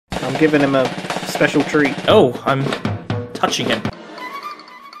I'm giving him a special treat. Oh, I'm touching him.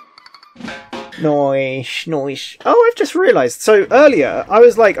 Nice, nice. Oh, I've just realised. So earlier, I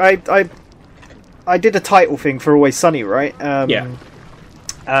was like, I did a title thing for Always Sunny, right? Yeah.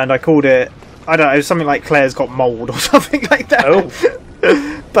 And I called it, I don't know, it was something like Claire's Got Mould or something like that. Oh.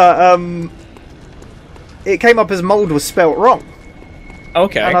 But it came up as mould was spelt wrong.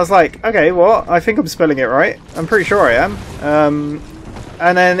 Okay. And I was like, okay, what? I think I'm spelling it right. I'm pretty sure I am.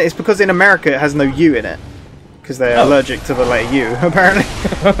 And then it's because in America it has no U in it. Because they're allergic to the letter U,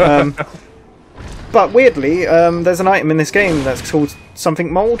 apparently. But weirdly, there's an item in this game that's called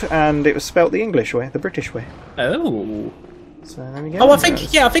something mould, and it was spelt the English way, the British way. Oh. So there we go. Oh, I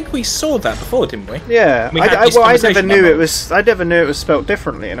think we saw that before, didn't we? Yeah. I never knew it was. I never knew it was spelt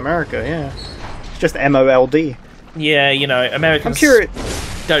differently in America. Yeah. It's just MOLD. Yeah, you know, Americans. I'm curious.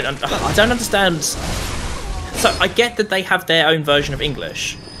 I don't understand. So I get that they have their own version of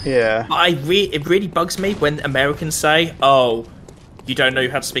English. Yeah. But it really bugs me when Americans say, "Oh, you don't know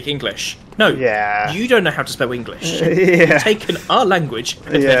how to speak English." No. Yeah. You don't know how to spell English. Yeah. You've taken our language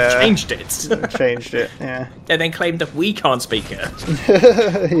and then changed it. Changed it. Yeah. And then claimed that we can't speak it.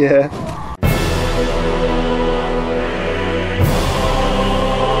 Yeah.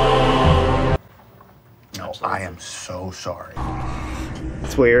 No, I am so sorry.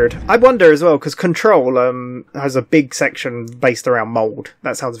 It's weird. I wonder as well, because Control has a big section based around mould.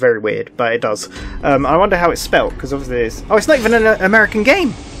 That sounds very weird, but it does. I wonder how it's spelt, because obviously it's... Oh, it's not even an American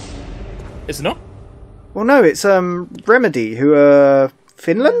game! Is it not? Well, no, it's Remedy, who are...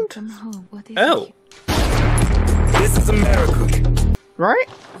 Finland? Oh. This is America. Right?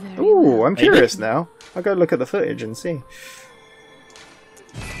 Ooh, I'm curious now. I'll go look at the footage and see.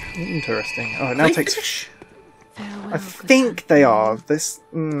 Interesting. Oh, it now takes... I think they are. This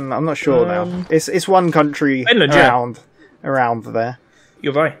I'm not sure now. It's one country Finland, around there.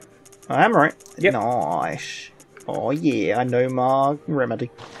 You're right. I am right. Yep. Nice. Oh yeah, I know my remedy.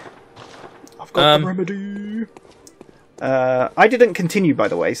 I've got the remedy. I didn't continue, by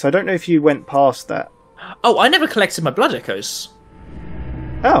the way, so I don't know if you went past that. Oh, I never collected my blood echoes.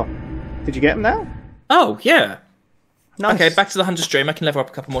 Oh, did you get them now? Oh, yeah. Nice. Okay, back to the Hunter stream. I can level up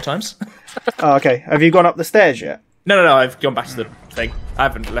a couple more times. Oh, okay. Have you gone up the stairs yet? No, I've gone back to the thing. I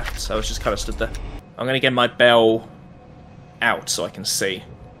haven't left, so I was just kind of stood there. I'm going to get my bell out so I can see.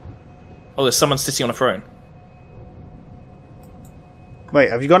 Oh, there's someone sitting on a throne. Wait,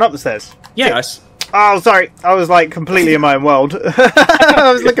 have you gone up the stairs? Yeah, Oh, sorry. I was like completely in my own world.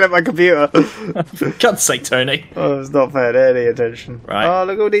 I was looking at my computer. God's sake, Tony. I was not paying any attention. Right. Oh,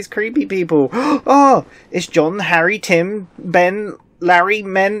 look at all these creepy people. Oh, it's John, Harry, Tim, Ben, Larry,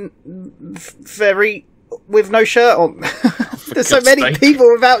 Men, Ferry with no shirt on. There's so many people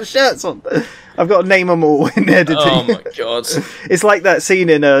without shirts on. I've got to name them all in editing. Oh my god. It's like that scene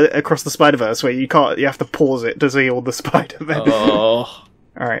in Across the Spider-Verse where you have to pause it to see all the Spider-Men. Oh.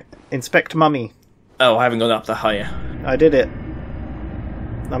 Alright, inspect mummy. Oh, I haven't gone up that high yet. I did it.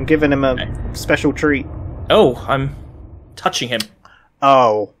 I'm giving him a special treat. Oh, I'm touching him.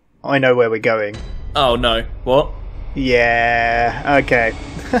 Oh, I know where we're going. Oh no. What? Yeah, okay.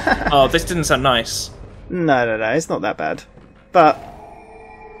 Oh, this didn't sound nice. No, it's not that bad. But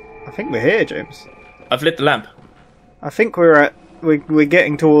I think we're here, James. I've lit the lamp. I think we're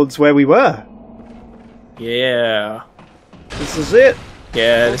getting towards where we were. Yeah. This is it.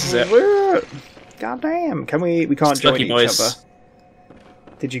 Yeah, this is it. God damn. Can we can't Just join lucky each boys. other.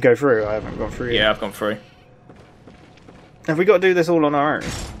 Did you go through? I haven't gone through yet. Yeah, I've gone through. Have we got to do this all on our own?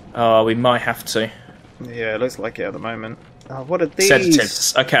 Oh, we might have to. Yeah, it looks like it at the moment. Oh, what are these?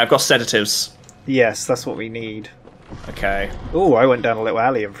 Sedatives. Okay, I've got sedatives. Yes, that's what we need. Okay. Oh, I went down a little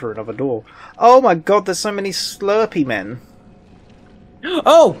alley and through another door. Oh my god, there's so many Slurpy men.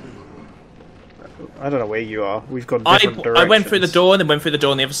 Oh! I don't know where you are. We've gone different directions. I went through the door and then went through the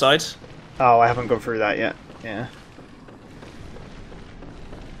door on the other side. Oh, I haven't gone through that yet. Yeah.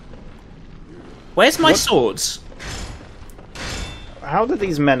 Where's my swords? How do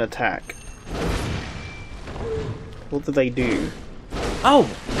these men attack? What do they do? Oh,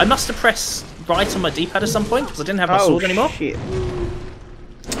 I must have pressed right on my D-pad at some point because I didn't have my sword anymore. Shit.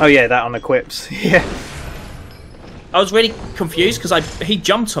 Oh yeah, that unequips. Yeah. I was really confused because he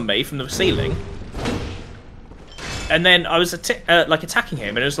jumped on me from the ceiling. And then I was like attacking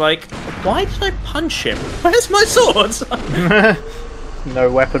him, and it was like, why did I punch him? Where's my sword?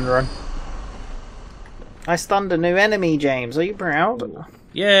 No weapon run. I stunned a new enemy, James. Are you proud?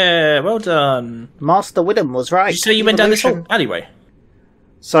 Yeah, well done. Master Widom was right. Did you say you went down this whole alleyway?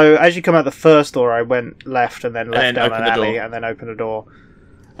 So as you come out the first door, I went left and then left And then down an opened the alley door. and then opened a door.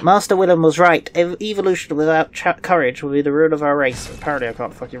 Master Willem was right. Evolution without courage will be the ruin of our race. Apparently I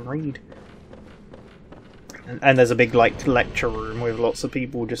can't fucking read. And there's a big, like, lecture room with lots of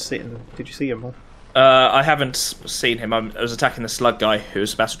people just sitting. Did you see them all? I haven't seen him. I was attacking the slug guy who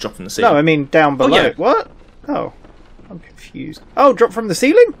was about to drop from the ceiling. No, I mean down below. Oh, yeah. What? Oh. I'm confused. Oh, drop from the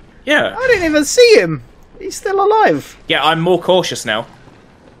ceiling? Yeah. I didn't even see him! He's still alive! Yeah, I'm more cautious now.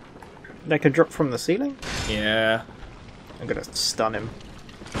 They can drop from the ceiling? Yeah. I'm gonna stun him.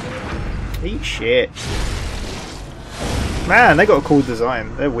 Eat shit. Man, they got a cool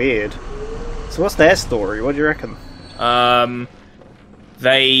design. They're weird. So what's their story? What do you reckon?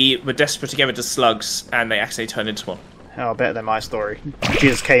 They were desperate to get rid of slugs, and they accidentally turned into one. Oh, better than my story.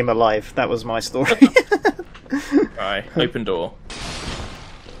 Jizz came alive. That was my story. Right, open door.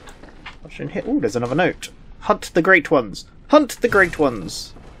 Oh, there's another note. Hunt the Great Ones. Hunt the Great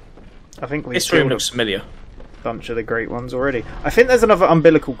Ones. I think we This room killed looks familiar. a bunch of the Great Ones already. I think there's another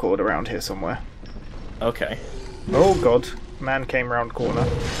umbilical cord around here somewhere. Okay. Oh god. Man came round corner.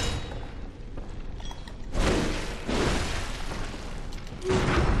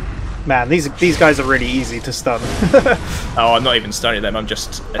 Man, these guys are really easy to stun. Oh, I'm not even stunning them. I'm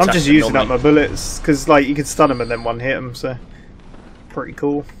just using up normally. my bullets because, like, you can stun them and then one hit them. So, pretty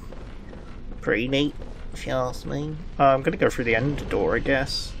cool, pretty neat, if you ask me. I'm gonna go through the end door, I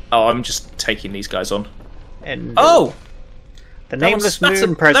guess. Oh, I'm just taking these guys on. End. Oh, the nameless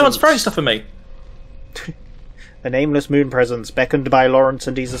moon presence. That one's throwing stuff at me. The nameless moon presence, beckoned by Lawrence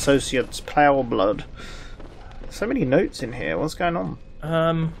and his associates, plough blood. So many notes in here. What's going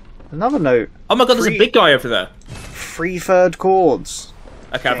on? Another note. Oh my god, there's a big guy over there. Free third chords.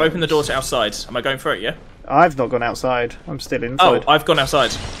 Okay, I've opened the door to outside. Am I going through it, yeah? I've not gone outside. I'm still inside. Oh, I've gone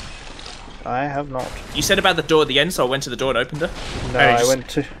outside. I have not. You said about the door at the end, so I went to the door and opened it. No, I went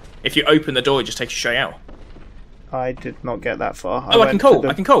to... If you open the door, it just takes you straight out. I did not get that far. Oh, I can call.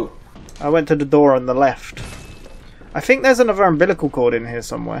 I can call. I went to the door on the left. I think there's another umbilical cord in here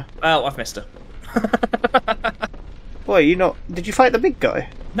somewhere. Well, I've missed her. Boy, you not... Did you fight the big guy?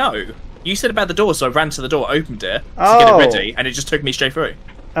 No. You said about the door, so I ran to the door, opened it, to Oh. get it ready, and it just took me straight through.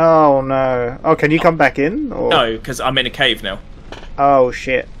 Oh, no. Oh, can you come back in? Or... No, because I'm in a cave now. Oh,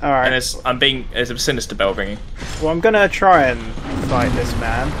 shit. Alright. And there's a sinister bell ringing. Well, I'm gonna try and fight this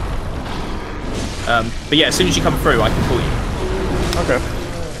man. But yeah, as soon as you come through, I can call you. Okay.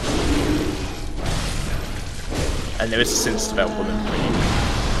 And there is a sinister bell woman ringing.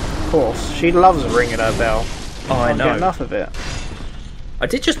 Of course. She loves ringing her bell. Oh, I Can't know. get enough of it. I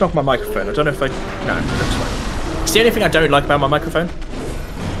did just knock my microphone. I don't know if I... No, it looks fine. It's the only thing I don't like about my microphone.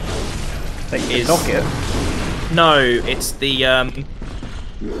 They Is- knock it. No, it's the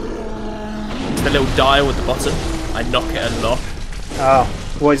little dial at the bottom. I knock it and lock. Oh,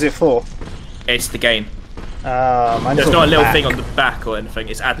 what is it for? It's the gain. Mine's There's on not a the little back. thing on the back or anything.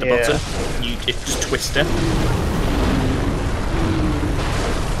 It's at the Yeah. bottom. It just twist it.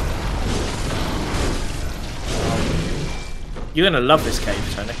 You're gonna love this cave,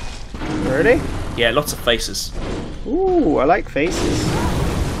 Tony. Really? Yeah, lots of faces. Ooh, I like faces.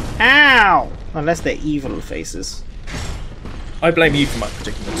 Ow! Unless they're evil faces. I blame you for my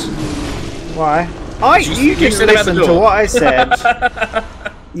predicaments. Why? You you didn't said about the listen to door. what I said.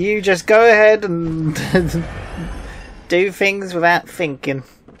 You just go ahead and do things without thinking.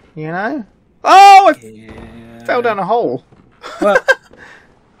 You know? Oh! I fell down a hole. Well,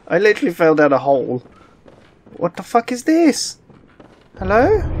 I literally fell down a hole. What the fuck is this? Hello?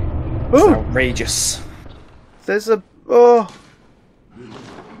 it's Oh! outrageous. There's a... Oh!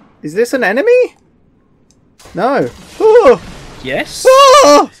 Is this an enemy? No. Oh! Yes?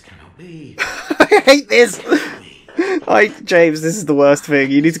 Oh! I hate this! James, this is the worst thing.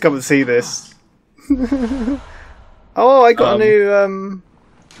 You need to come and see this. Oh, I got a new,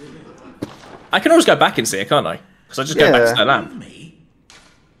 I can always go back and see it, can't I? Because I just go back to that lamp.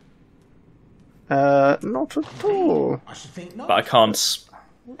 not at all. But I can't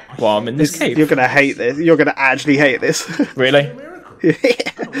while I'm in this cave. You're gonna hate this. You're gonna actually hate this. Really?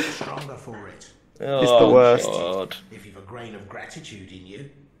 Stronger for it. It's the worst. God. If you've a grain of gratitude in you.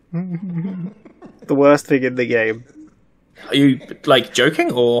 The worst thing in the game. Are you, like,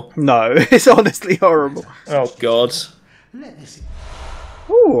 joking, or...? No, it's honestly horrible. Oh, God. Let this.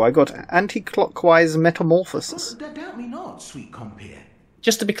 Ooh, I got anti-clockwise metamorphosis. Doubt me not, sweet compere.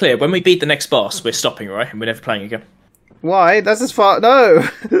 Just to be clear, when we beat the next boss, we're stopping, right? And we're never playing again. Why? That's as far... No!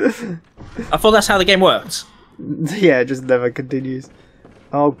 I thought that's how the game worked. Yeah, it just never continues.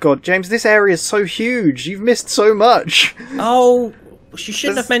 Oh god, James, this area is so huge. You've missed so much. Oh, you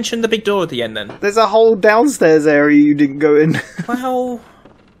shouldn't have mentioned the big door at the end, then. There's a whole downstairs area you didn't go in. Well...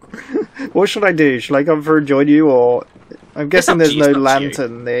 What should I do? Should I come through and join you, or I'm guessing up there's to you, no it's up to you.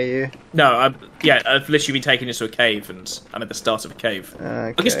 lantern near you. No, I've literally been taken into a cave, and I'm at the start of a cave.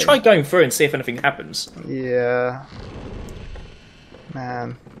 I guess Okay. try going through and see if anything happens. Yeah.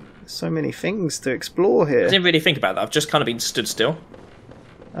 Man, there's so many things to explore I here. didn't really think about that. I've just kind of been stood still.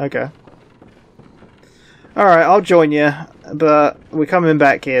 Okay. Alright, I'll join you, but we're coming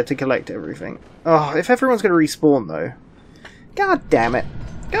back here to collect everything. Oh, if everyone's going to respawn, though. God damn it.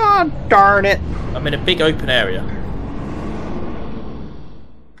 God darn it. I'm in a big open area.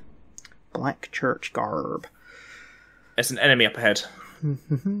 Black church garb. There's an enemy up ahead.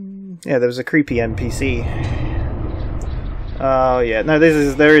 Yeah, there was a creepy NPC. Oh, yeah. No,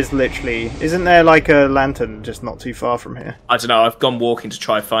 there is literally... Isn't there like a lantern just not too far from here? I don't know, I've gone walking to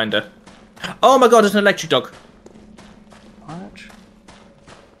try and find her. Oh my god, there's an electric dog. What?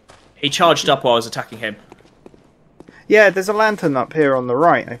 He charged up while I was attacking him. Yeah, there's a lantern up here on the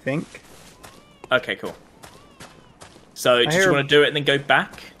right, I think. Okay, cool. So, did hear- you want to do it and then go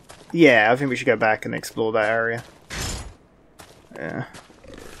back? Yeah, I think we should go back and explore that area. Yeah.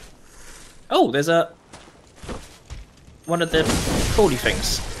 Oh, there's one of the crawly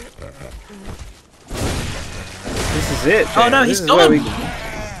things. This is it. Oh no, James. he's This is where gone!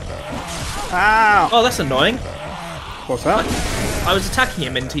 Ow! Oh, that's annoying. What's that? I was attacking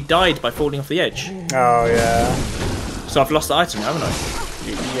him and he died by falling off the edge. Oh, yeah. So I've lost the item, haven't I?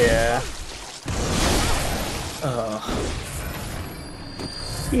 Yeah.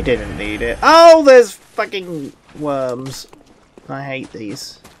 You didn't need it. Oh, there's fucking worms. I hate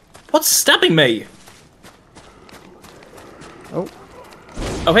these. What's stabbing me? Oh,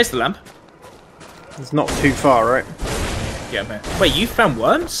 Oh, here's the lamp. it's not too far, right? Yeah, man. Wait, you found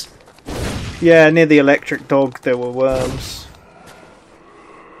worms? Yeah, near the electric dog there were worms.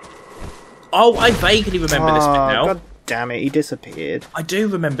 Oh, I vaguely remember this bit now. God damn it, he disappeared. I do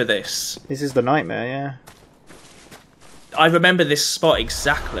remember this. This is the nightmare, yeah. I remember this spot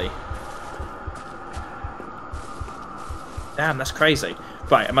exactly. Damn, that's crazy.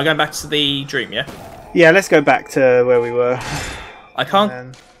 Right, am I going back to the dream, yeah? Yeah, let's go back to where we were. I can't...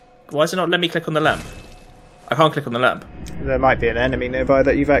 And Why does it not let me click on the lamp? I can't click on the lamp. there might be an enemy nearby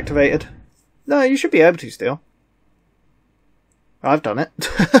that you've activated. No, you should be able to still. I've done it.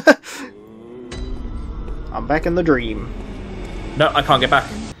 I'm back in the dream. No, I can't get back.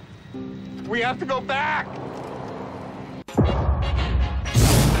 We have to go back!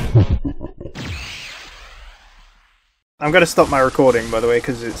 I'm going to stop my recording, by the way,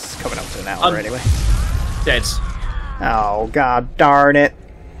 because it's coming up to an hour anyway. Dead. Oh, god darn it.